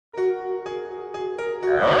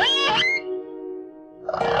I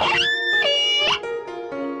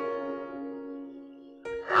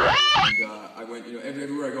went,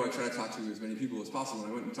 everywhere I go, I try to talk to as many people as possible.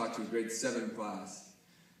 And I went and talked to a grade 7 class.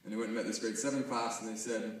 And I went and met this grade 7 class, and they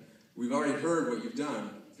said, we've already heard what you've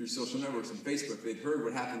done through social networks and Facebook. They'd heard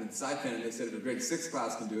what happened in Saipan, and they said, if a grade 6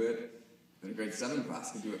 class can do it, then a grade 7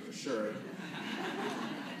 class can do it for sure.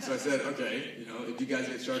 So I said, okay, if you guys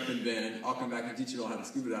get shark fin banned, I'll come back and teach you all how to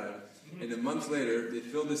scuba dive. And a month later, they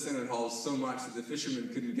filled the Senate halls so much that the fishermen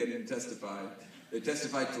couldn't get in to testify. They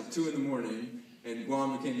testified till 2 in the morning, and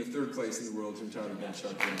Guam became the 3rd place in the world to entirely ban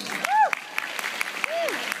shark fin.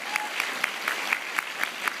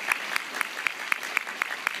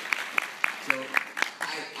 So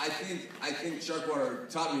I think Sharkwater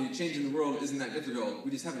taught me changing the world isn't that difficult.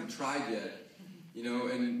 We just haven't tried yet.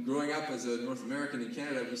 And growing up as a North American in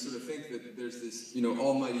Canada, we sort of think that there's this,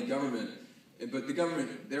 almighty government. But the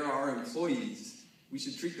government, they're our employees. We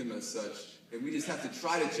should treat them as such. And we just have to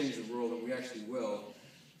try to change the world, and we actually will.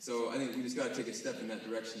 So I think we just got to take a step in that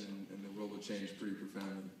direction, and the world will change pretty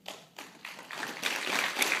profoundly.